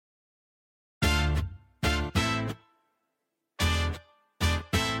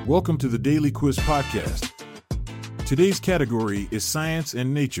Welcome to the Daily Quiz Podcast. Today's category is Science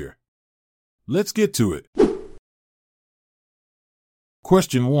and Nature. Let's get to it.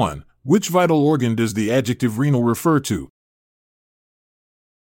 Question 1. Which vital organ does the adjective renal refer to?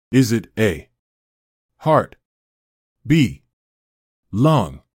 Is it A. Heart, B.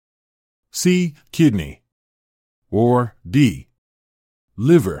 Lung, C. Kidney, or D.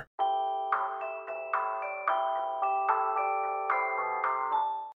 Liver?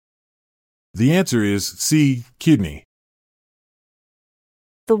 The answer is C. Kidney.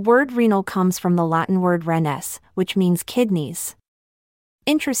 The word renal comes from the Latin word renes, which means kidneys.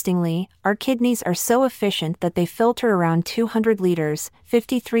 Interestingly, our kidneys are so efficient that they filter around 200 liters,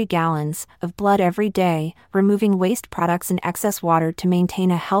 53 gallons, of blood every day, removing waste products and excess water to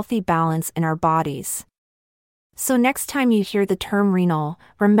maintain a healthy balance in our bodies. So next time you hear the term renal,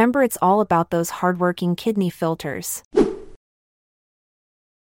 remember it's all about those hardworking kidney filters.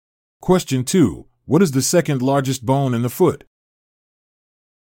 Question 2. What is the second largest bone in the foot?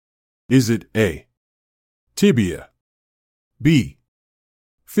 Is it A. Tibia, B.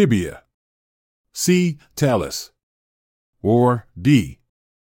 Fibia, C. Talus, or D.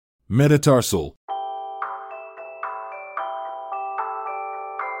 Metatarsal?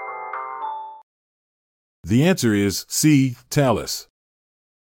 The answer is C. Talus.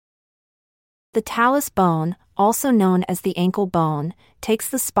 The talus bone, also known as the ankle bone, takes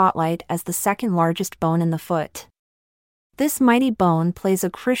the spotlight as the second largest bone in the foot. This mighty bone plays a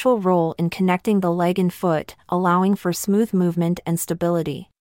crucial role in connecting the leg and foot, allowing for smooth movement and stability.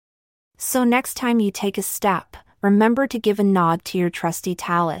 So next time you take a step, remember to give a nod to your trusty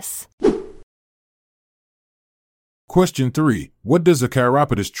talus. Question 3. What does a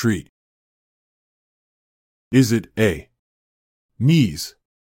chiropodist treat? Is it A. Knees,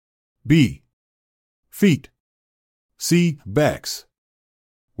 B. Feet, C. Backs,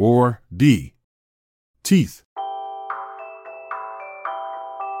 or D. Teeth?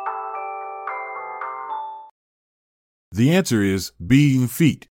 The answer is B.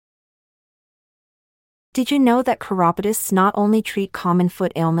 Feet. Did you know that chiropodists not only treat common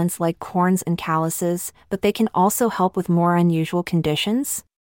foot ailments like corns and calluses, but they can also help with more unusual conditions?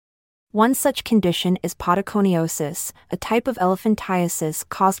 One such condition is podoconiosis, a type of elephantiasis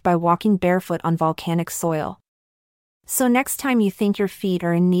caused by walking barefoot on volcanic soil. So next time you think your feet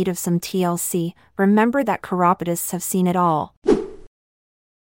are in need of some TLC, remember that chiropodists have seen it all.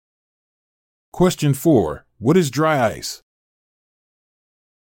 Question 4. What is dry ice?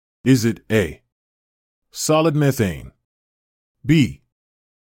 Is it A. Solid methane, B.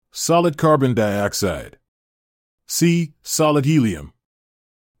 Solid carbon dioxide, C. Solid helium,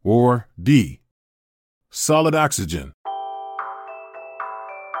 or D. Solid oxygen?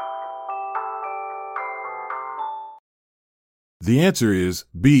 The answer is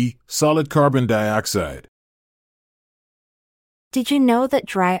B. Solid carbon dioxide. Did you know that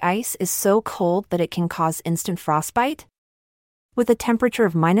dry ice is so cold that it can cause instant frostbite? With a temperature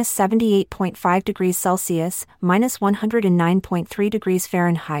of minus 78.5 degrees Celsius, minus 109.3 degrees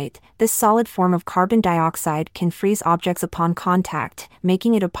Fahrenheit, this solid form of carbon dioxide can freeze objects upon contact,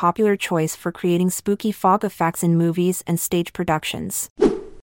 making it a popular choice for creating spooky fog effects in movies and stage productions.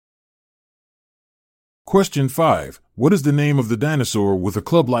 Question 5. What is the name of the dinosaur with a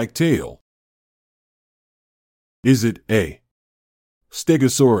club-like tail? Is it A.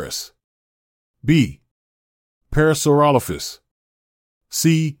 Stegosaurus, B. Parasaurolophus,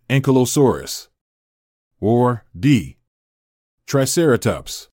 C. Ankylosaurus, or D.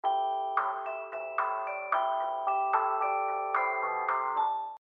 Triceratops?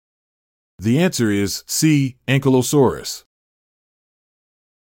 The answer is C. Ankylosaurus.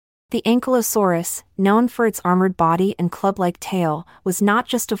 The Ankylosaurus, known for its armored body and club-like tail, was not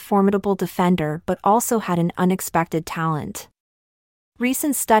just a formidable defender but also had an unexpected talent.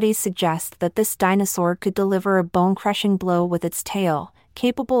 Recent studies suggest that this dinosaur could deliver a bone-crushing blow with its tail,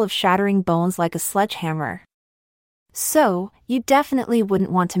 capable of shattering bones like a sledgehammer. So, you definitely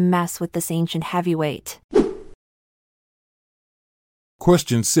wouldn't want to mess with this ancient heavyweight.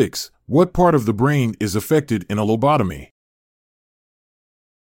 Question 6. What part of the brain is affected in a lobotomy?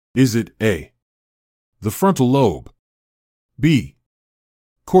 Is it A. the frontal lobe, B.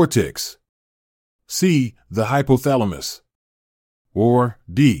 cortex, C. the hypothalamus, or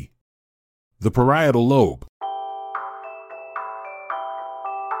D. the parietal lobe?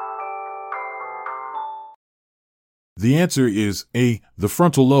 The answer is A. the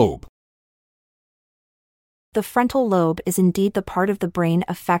frontal lobe. The frontal lobe is indeed the part of the brain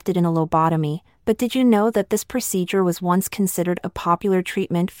affected in a lobotomy, but did you know that this procedure was once considered a popular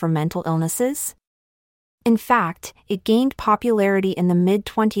treatment for mental illnesses? In fact, it gained popularity in the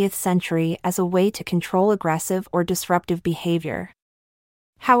mid-20th century as a way to control aggressive or disruptive behavior.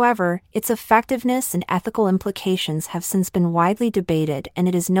 However, its effectiveness and ethical implications have since been widely debated and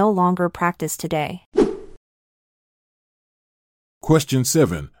it is no longer practiced today. Question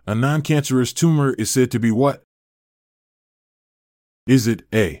 7. A non-cancerous tumor is said to be what? Is it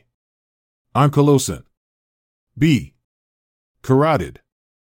A. ankylosing, B. carotid,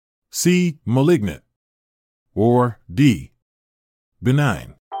 C. malignant, or D.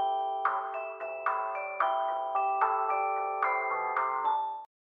 benign?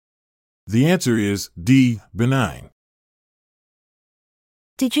 The answer is D. benign.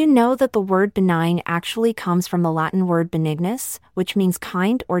 Did you know that the word benign actually comes from the Latin word benignus, which means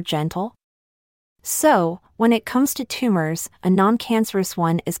kind or gentle? So, when it comes to tumors, a non-cancerous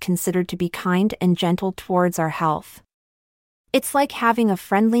one is considered to be kind and gentle towards our health. It's like having a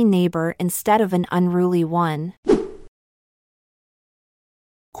friendly neighbor instead of an unruly one.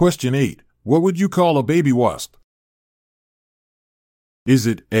 Question 8. What would you call a baby wasp? Is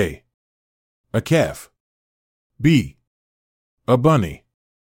it A. a calf, B. a bunny,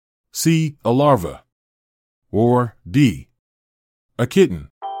 C. a larva, or D. a kitten?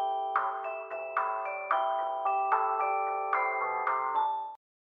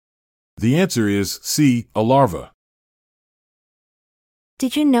 The answer is C. a larva.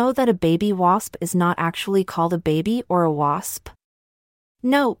 Did you know that a baby wasp is not actually called a baby or a wasp?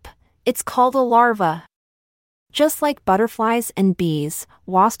 Nope, it's called a larva. Just like butterflies and bees,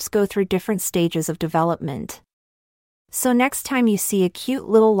 wasps go through different stages of development. So next time you see a cute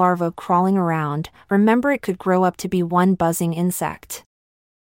little larva crawling around, remember it could grow up to be one buzzing insect.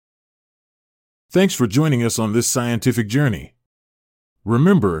 Thanks for joining us on this scientific journey.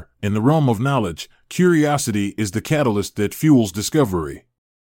 Remember, in the realm of knowledge, curiosity is the catalyst that fuels discovery.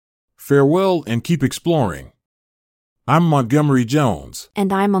 Farewell and keep exploring. I'm Montgomery Jones.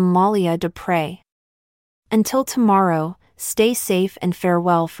 And I'm Amalia Dupre. Until tomorrow, stay safe and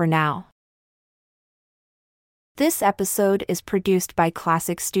farewell for now. This episode is produced by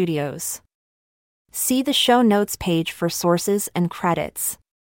Classic Studios. See the show notes page for sources and credits.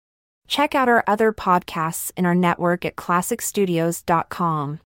 Check out our other podcasts in our network at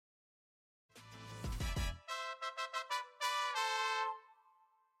classicstudios.com.